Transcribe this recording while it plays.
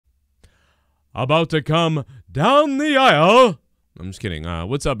about to come down the aisle. I'm just kidding.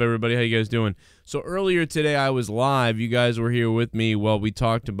 What's up, everybody? How you guys doing? So earlier today, I was live. You guys were here with me while we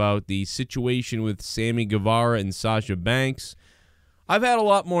talked about the situation with Sammy Guevara and Sasha Banks. I've had a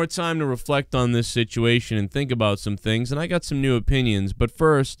lot more time to reflect on this situation and think about some things, and I got some new opinions. But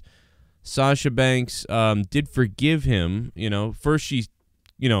first, Sasha Banks did forgive him. You know, first she,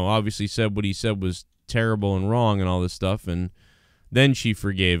 obviously said what he said was terrible and wrong and all this stuff, and then she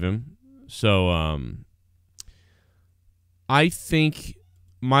forgave him. So, I think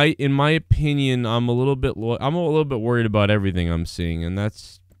in my opinion, I'm a little bit worried about everything I'm seeing, and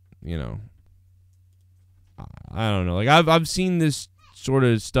that's, I don't know. Like I've seen this sort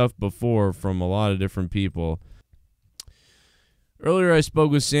of stuff before from a lot of different people. Earlier I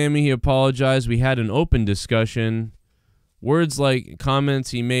spoke with Sammy. He apologized. We had an open discussion. Words like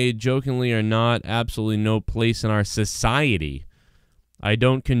comments he made jokingly are not absolutely no place in our society. I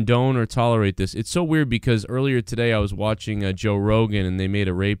don't condone or tolerate this. It's so weird because earlier today I was watching Joe Rogan and they made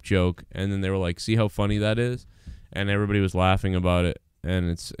a rape joke, and then they were like, see how funny that is? And everybody was laughing about it, and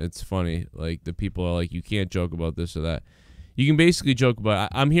it's funny. Like, the people are like, you can't joke about this or that. You can basically joke about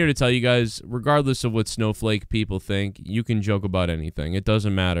it. I'm here to tell you guys, regardless of what snowflake people think, you can joke about anything. It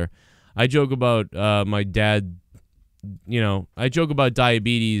doesn't matter. I joke about my dad, I joke about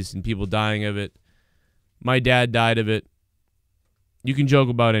diabetes and people dying of it. My dad died of it. You can joke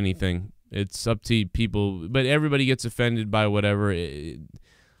about anything. It's up to people, but everybody gets offended by whatever.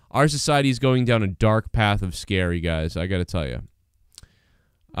 Our society is going down a dark path of scary, guys. I got to tell you.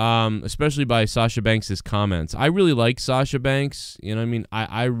 Especially by Sasha Banks' comments. I really like Sasha Banks. You know what I mean?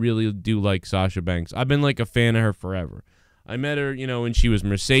 I really do like Sasha Banks. I've been like a fan of her forever. I met her, when she was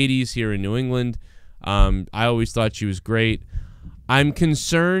Mercedes here in New England. I always thought she was great. I'm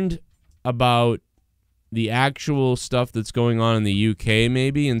concerned about the actual stuff that's going on in the UK,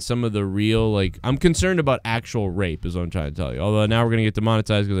 maybe, and some of the real, I'm concerned about actual rape, is what I'm trying to tell you. Although now we're going to get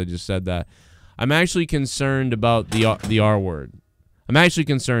demonetized because I just said that. I'm actually concerned about the R word. I'm actually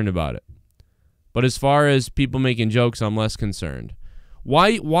concerned about it. But as far as people making jokes, I'm less concerned.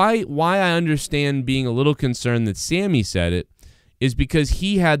 Why I understand being a little concerned that Sammy said it is because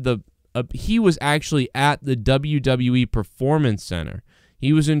he had he was actually at the WWE Performance Center.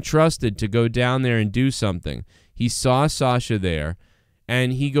 He was entrusted to go down there and do something. He saw Sasha there,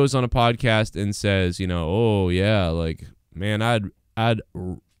 and he goes on a podcast and says, oh yeah, like, man, I'd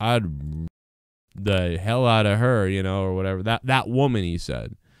the hell out of her, or whatever. That woman, he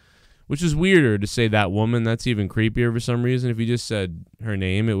said, which is weirder to say that woman. That's even creepier for some reason. If he just said her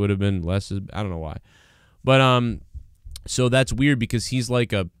name, it would have been less. I don't know why, but so that's weird because he's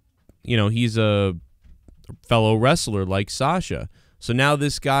like he's a fellow wrestler like Sasha. So now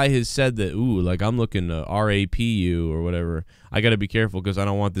this guy has said that, ooh, like, I'm looking to RAP you or whatever. I got to be careful because I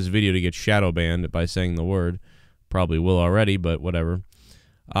don't want this video to get shadow banned by saying the word. Probably will already, but whatever.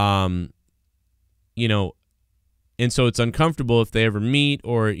 And so it's uncomfortable if they ever meet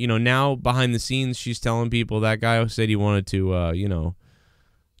or, now behind the scenes she's telling people that guy said he wanted to,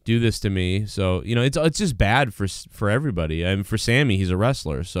 do this to me. So, it's just bad for everybody. And for Sammy, he's a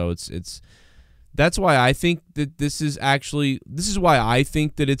wrestler. So that's why I think that this is why I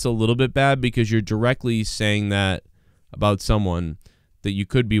think that it's a little bit bad, because you're directly saying that about someone that you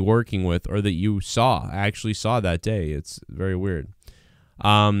could be working with or that you actually saw that day. It's very weird.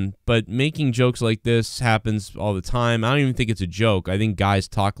 But making jokes like this happens all the time. I don't even think it's a joke. I think guys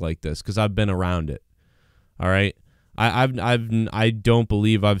talk like this because I've been around it. All right. I don't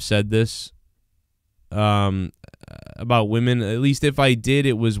believe I've said this about women. At least if I did,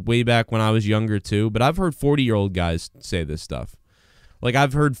 it was way back when I was younger too. But I've heard 40-year-old guys say this stuff. Like,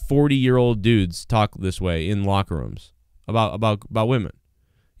 I've heard 40-year-old dudes talk this way in locker rooms about women.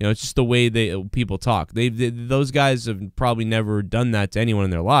 It's just the way people talk. Those guys have probably never done that to anyone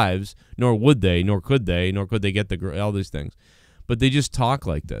in their lives, nor would they, nor could they get all these things. But they just talk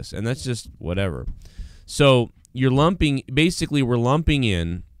like this, and that's just whatever. So we're lumping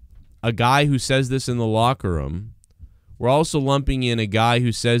in a guy who says this in the locker room. We're also lumping in a guy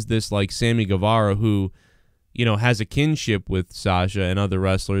who says this like Sammy Guevara, who, has a kinship with Sasha and other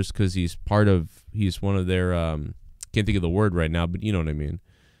wrestlers because he's one of their, can't think of the word right now, but you know what I mean.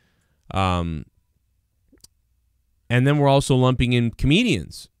 And then we're also lumping in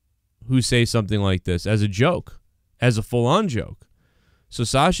comedians who say something like this as a joke, as a full-on joke. So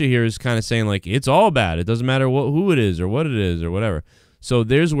Sasha here is kind of saying, like, it's all bad. It doesn't matter who it is or what it is or whatever. So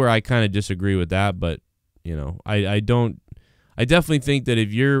there's where I kind of disagree with that, but I definitely think that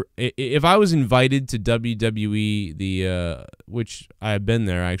if I was invited to WWE, which I have been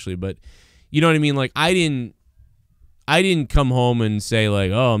there actually, but you know what I mean? Like, I I didn't come home and say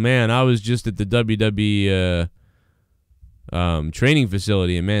like, oh man, I was just at the WWE training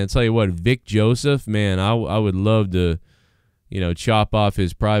facility, and man, I'll tell you what, Vic Joseph, man, I would love to, chop off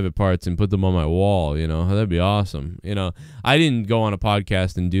his private parts and put them on my wall. That'd be awesome. I didn't go on a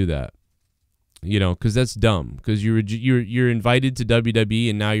podcast and do that. Because that's dumb. Because you're invited to WWE,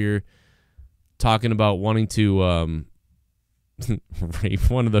 and now you're talking about wanting to rape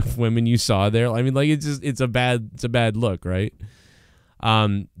one of the women you saw there. I mean, like, it's a bad look, right?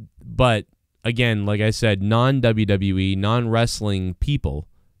 But again, like I said, non-WWE, non-wrestling people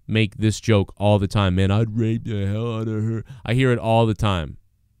make this joke all the time. Man, I'd rape the hell out of her. I hear it all the time.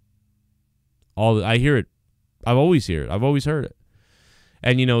 I hear it. I've always heard it.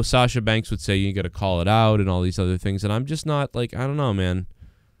 And, Sasha Banks would say you got to call it out and all these other things. And I'm just not like, I don't know, man.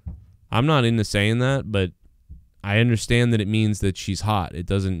 I'm not into saying that, but I understand that it means that she's hot. It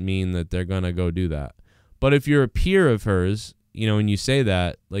doesn't mean that they're going to go do that. But if you're a peer of hers, and you say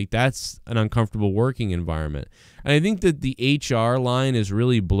that, like, that's an uncomfortable working environment. And I think that the HR line is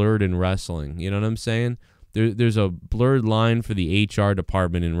really blurred in wrestling. You know what I'm saying? There's a blurred line for the HR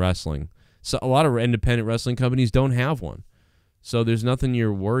department in wrestling. So a lot of independent wrestling companies don't have one. So there's nothing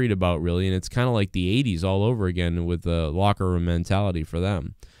you're worried about, really. And it's kind of like the 80s all over again with the locker room mentality for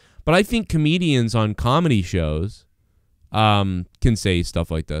them. But I think comedians on comedy shows can say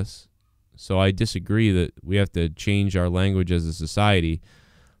stuff like this. So I disagree that we have to change our language as a society.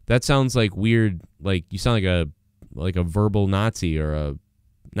 That sounds like weird. Like you sound like a verbal Nazi or a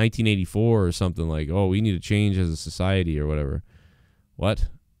 1984 or something, like, oh, we need to change as a society or whatever. What?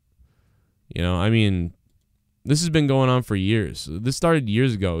 I mean, this has been going on for years. This started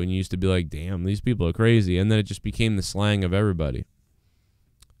years ago, and you used to be like, damn, these people are crazy. And then it just became the slang of everybody.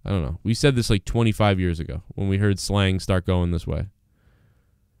 I don't know. We said this like 25 years ago when we heard slang start going this way.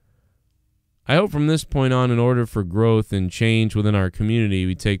 I hope from this point on, in order for growth and change within our community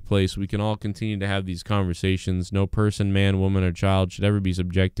to take place, we can all continue to have these conversations. No person, man, woman, or child should ever be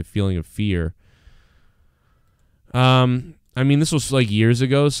subject to feeling of fear. I mean, this was like years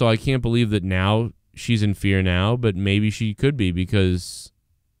ago, so I can't believe that now she's in fear now, but maybe she could be, because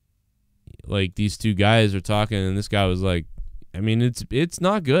like these two guys are talking, and this guy was like, I mean, it's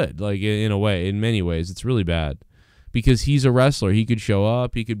not good, like in a way, in many ways, it's really bad. Because he's a wrestler. He could show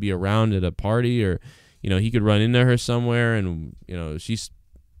up. He could be around at a party, or, he could run into her somewhere, and, she's,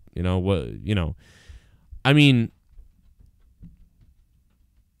 I mean,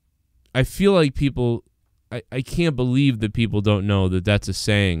 I feel like people, I can't believe that people don't know that that's a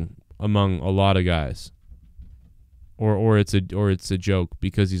saying among a lot of guys. Or it's a joke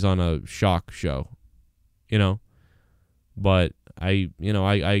because he's on a shock show, But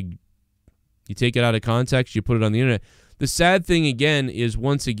you take it out of context, you put it on the internet. The sad thing, again, is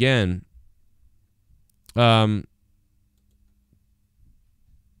once again, like,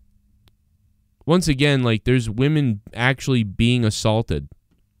 there's women actually being assaulted,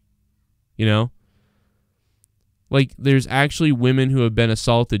 Like, there's actually women who have been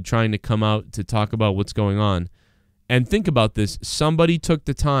assaulted trying to come out to talk about what's going on. And think about this. Somebody took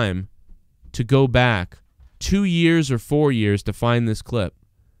the time to go back 2 years or 4 years to find this clip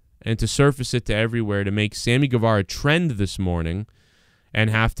and to surface it to everywhere to make Sammy Guevara trend this morning and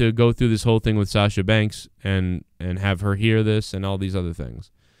have to go through this whole thing with Sasha Banks and have her hear this and all these other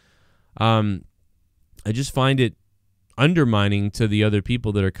things. I just find it undermining to the other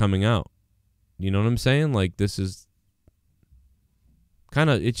people that are coming out. You know what I'm saying? Like, this is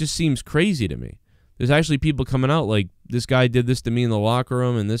kind of, it just seems crazy to me. There's actually people coming out like, this guy did this to me in the locker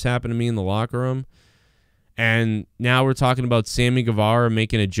room, and this happened to me in the locker room. And now we're talking about Sammy Guevara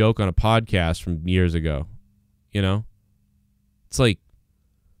making a joke on a podcast from years ago. It's like,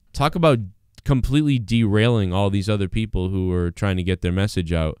 talk about completely derailing all these other people who are trying to get their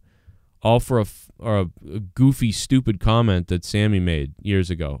message out, all for a goofy, stupid comment that Sammy made years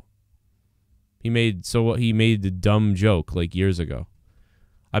ago. He made the dumb joke like years ago.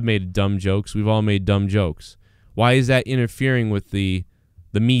 I've made dumb jokes. We've all made dumb jokes. Why is that interfering with the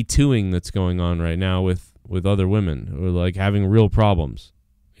Me Tooing that's going on right now with other women who are like having real problems,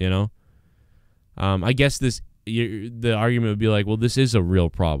 I guess the argument would be like, well, this is a real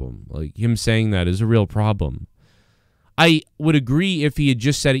problem. Like, him saying that is a real problem. I would agree if he had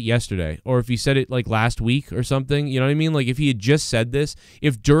just said it yesterday, or if he said it like last week or something. You know what I mean? Like, if he had just said this,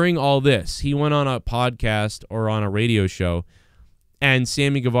 if during all this he went on a podcast or on a radio show and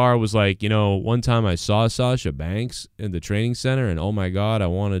Sammy Guevara was like, one time I saw Sasha Banks in the training center and oh my God, I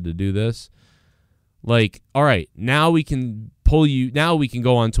wanted to do this. Like, all right, now we can pull you. Now we can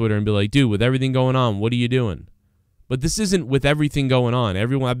go on Twitter and be like, dude, with everything going on, what are you doing? But this isn't with everything going on.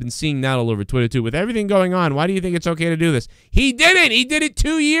 I've been seeing that all over Twitter too. With everything going on, why do you think it's okay to do this? He didn't. He did it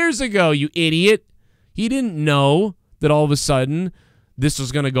 2 years ago, you idiot. He didn't know that all of a sudden this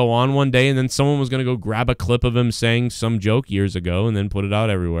was going to go on one day and then someone was going to go grab a clip of him saying some joke years ago and then put it out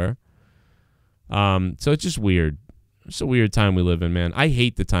everywhere. So it's just weird. It's a weird time we live in, man. I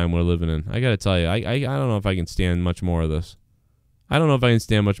hate the time we're living in. I got to tell you, I don't know if I can stand much more of this. I don't know if I can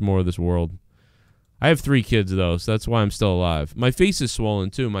stand much more of this world. I have 3 kids, though, so that's why I'm still alive. My face is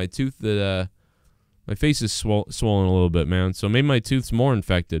swollen, too. My face is swollen a little bit, man. So maybe my tooth's more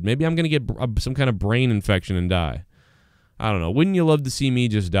infected. Maybe I'm going to get some kind of brain infection and die. I don't know. Wouldn't you love to see me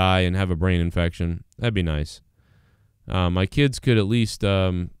just die and have a brain infection? That'd be nice. My kids could at least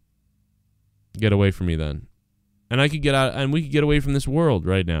get away from me then. And I could get out, and we could get away from this world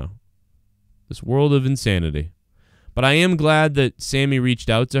right now. This world of insanity. But I am glad that Sammy reached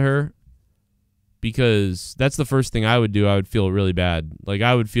out to her, because that's the first thing I would do. I would feel really bad. Like,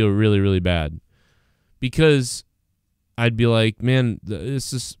 I would feel really, really bad. Because I'd be like, man,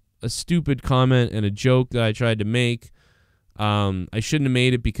 this is a stupid comment and a joke that I tried to make. I shouldn't have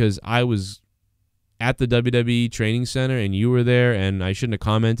made it because I was at the WWE training center and you were there, and I shouldn't have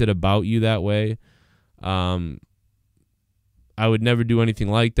commented about you that way. I would never do anything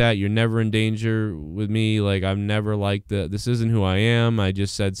like that. You're never in danger with me. Like, I'm never like this isn't who I am. I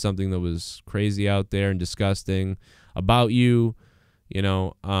just said something that was crazy out there and disgusting about you. You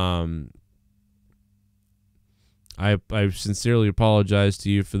know, I sincerely apologize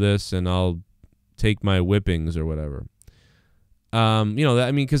to you for this, and I'll take my whippings or whatever. You know,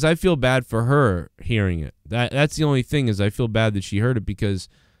 I mean, because I feel bad for her hearing it. That's the only thing, is I feel bad that she heard it, because,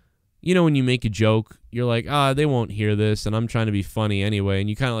 you know, when you make a joke, you're like, they won't hear this, and I'm trying to be funny anyway, and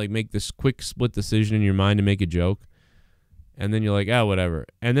you kind of like make this quick split decision in your mind to make a joke, and then you're like, whatever.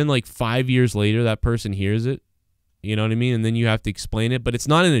 And then like 5 years later, that person hears it, you know what I mean? And then you have to explain it, but it's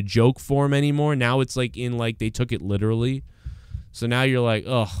not in a joke form anymore. Now it's like in like they took it literally. So now you're like,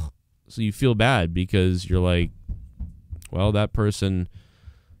 ugh. So you feel bad because you're like, well, that person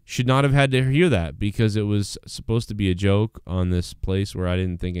should not have had to hear that, because it was supposed to be a joke on this place where I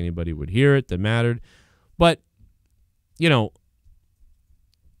didn't think anybody would hear it that mattered. But, you know,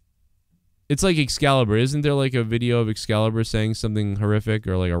 it's like Excalibur. Isn't there like a video of Excalibur saying something horrific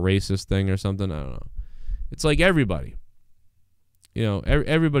or like a racist thing or something? I don't know. It's like everybody. You know,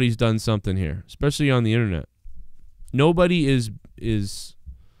 everybody's done something here, especially on the internet. Nobody is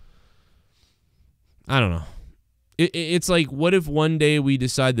I don't know. It's like, what if one day we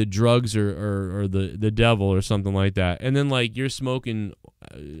decide that drugs are the devil or something like that, and then like you're smoking,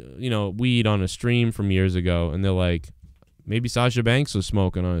 you know, weed on a stream from years ago, and they're like, maybe Sasha Banks was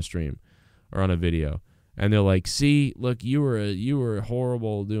smoking on a stream or on a video, and they're like, see, look, you were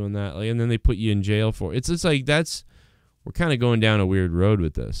horrible doing that, like, and then they put you in jail for it. It's just like, we're kind of going down a weird road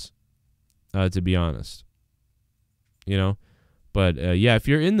with this, to be honest, you know. But, yeah, if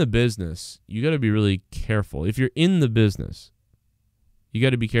you're in the business, you got to be really careful. If you're in the business, you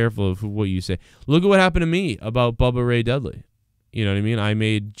got to be careful of what you say. Look at what happened to me about Bubba Ray Dudley. You know what I mean? I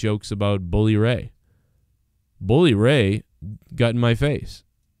made jokes about Bully Ray. Bully Ray got in my face.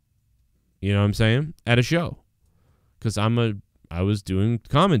 You know what I'm saying? At a show. Because I was doing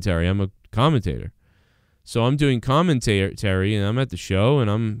commentary. I'm a commentator. So I'm doing commentary, and I'm at the show,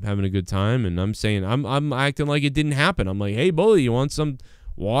 and I'm having a good time, and I'm saying, I'm acting like it didn't happen. I'm like, hey, Bully, you want some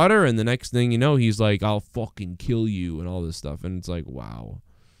water? And the next thing you know, he's like, I'll fucking kill you, and all this stuff. And it's like, wow.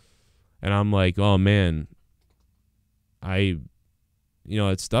 And I'm like, oh, man. You know,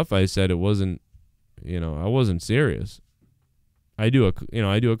 that stuff I said, it wasn't, you know, I wasn't serious. I do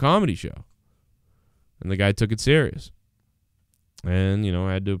a comedy show. And the guy took it serious. And, you know,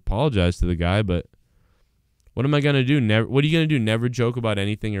 I had to apologize to the guy, but what am I going to do? What are you going to do? Never joke about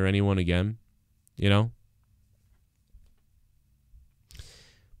anything or anyone again? You know?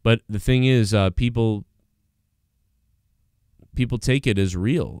 But the thing is, people take it as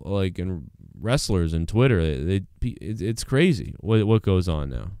real. Like, and wrestlers and Twitter, it's crazy what goes on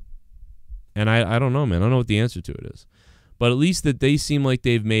now. And I don't know, man. I don't know what the answer to it is. But at least that they seem like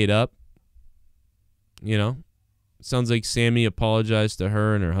they've made up. You know? Sounds like Sammy apologized to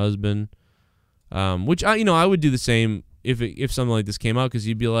her and her husband. Which I would do the same if something like this came out, because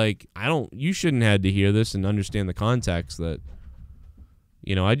you'd be like, you shouldn't have had to hear this and understand the context that,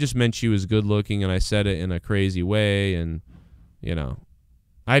 you know, I just meant she was good looking and I said it in a crazy way, and, you know,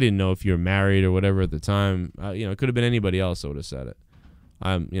 I didn't know if you were married or whatever at the time. You know, it could have been anybody else that would have said it.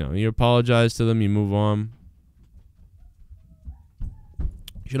 You know, you apologize to them, you move on.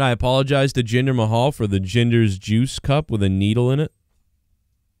 Should I apologize to Jinder Mahal for the Jinder's Juice cup with a needle in it?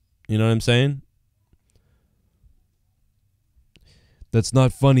 You know what I'm saying? That's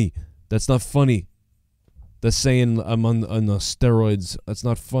not funny. That's not funny. That's saying I'm on the steroids. That's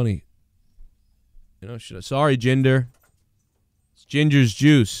not funny. You know, sorry, Ginger. It's Ginger's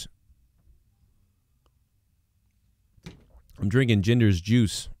juice. I'm drinking Ginger's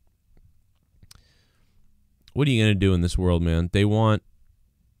juice. What are you going to do in this world, man?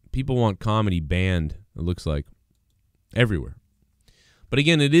 People want comedy banned, it looks like, everywhere. But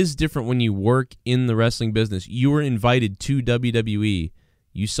again, it is different when you work in the wrestling business. You were invited to WWE.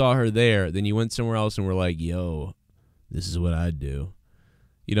 You saw her there. Then you went somewhere else and were like, yo, this is what I'd do.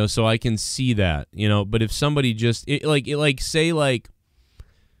 You know, so I can see that, you know. But if somebody just, say,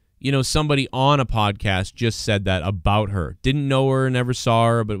 you know, somebody on a podcast just said that about her. Didn't know her, never saw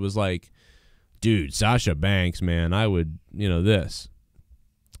her, but it was like, dude, Sasha Banks, man, I would, you know, this.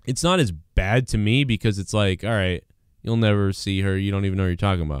 It's not as bad to me because it's like, all right, you'll never see her. You don't even know what you're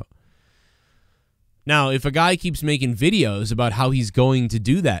talking about. Now, if a guy keeps making videos about how he's going to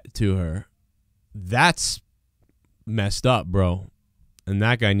do that to her, that's messed up, bro. And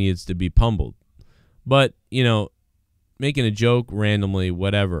that guy needs to be pummeled. But, you know, making a joke randomly,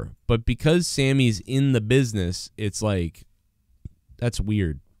 whatever. But because Sammy's in the business, it's like, that's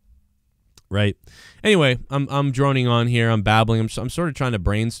weird. Right. Anyway, I'm droning on here. I'm babbling. I'm sort of trying to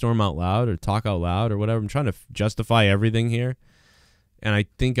brainstorm out loud or talk out loud or whatever. I'm trying to justify everything here. And I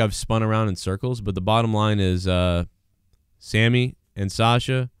think I've spun around in circles. But the bottom line is Sammy and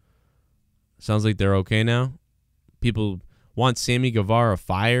Sasha, sounds like they're okay now. People want Sammy Guevara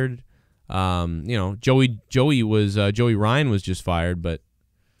fired. You know, Joey Ryan was just fired. But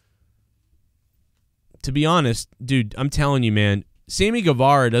to be honest, dude, I'm telling you, man, Sammy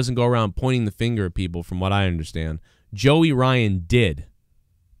Guevara doesn't go around pointing the finger at people from what I understand. Joey Ryan did.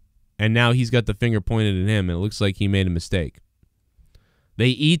 And now he's got the finger pointed at him, and it looks like he made a mistake. They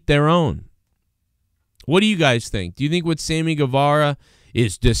eat their own. What do you guys think? Do you think what Sammy Guevara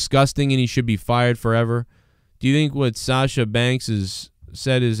is disgusting and he should be fired forever? Do you think what Sasha Banks has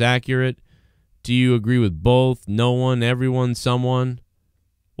said is accurate? Do you agree with both? No one, everyone, someone?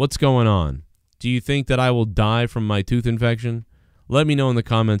 What's going on? Do you think that I will die from my tooth infection? Let me know in the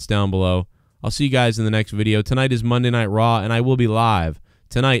comments down below. I'll see you guys in the next video. Tonight is Monday Night Raw, and I will be live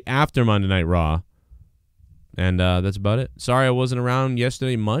tonight after Monday Night Raw. And that's about it. Sorry I wasn't around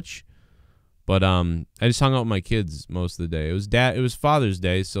yesterday much, but I just hung out with my kids most of the day. It was Father's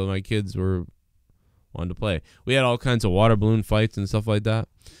Day, so my kids wanted to play. We had all kinds of water balloon fights and stuff like that.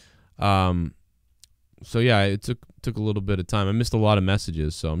 So yeah, it took a little bit of time. I missed a lot of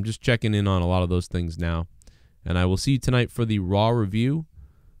messages, so I'm just checking in on a lot of those things now. And I will see you tonight for the Raw review.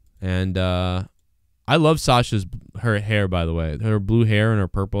 And I love her hair, by the way. Her blue hair and her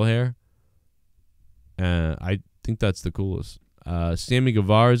purple hair. I think that's the coolest. Sammy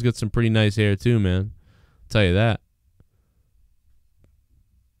Guevara's got some pretty nice hair too, man. I'll tell you that.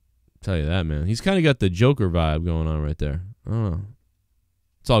 Man. He's kind of got the Joker vibe going on right there. I don't know.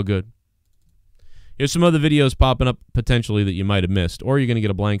 It's all good. Here's some other videos popping up potentially that you might have missed. Or you're going to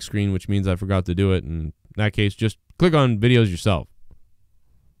get a blank screen, which means I forgot to do it. And in that case, just click on videos yourself.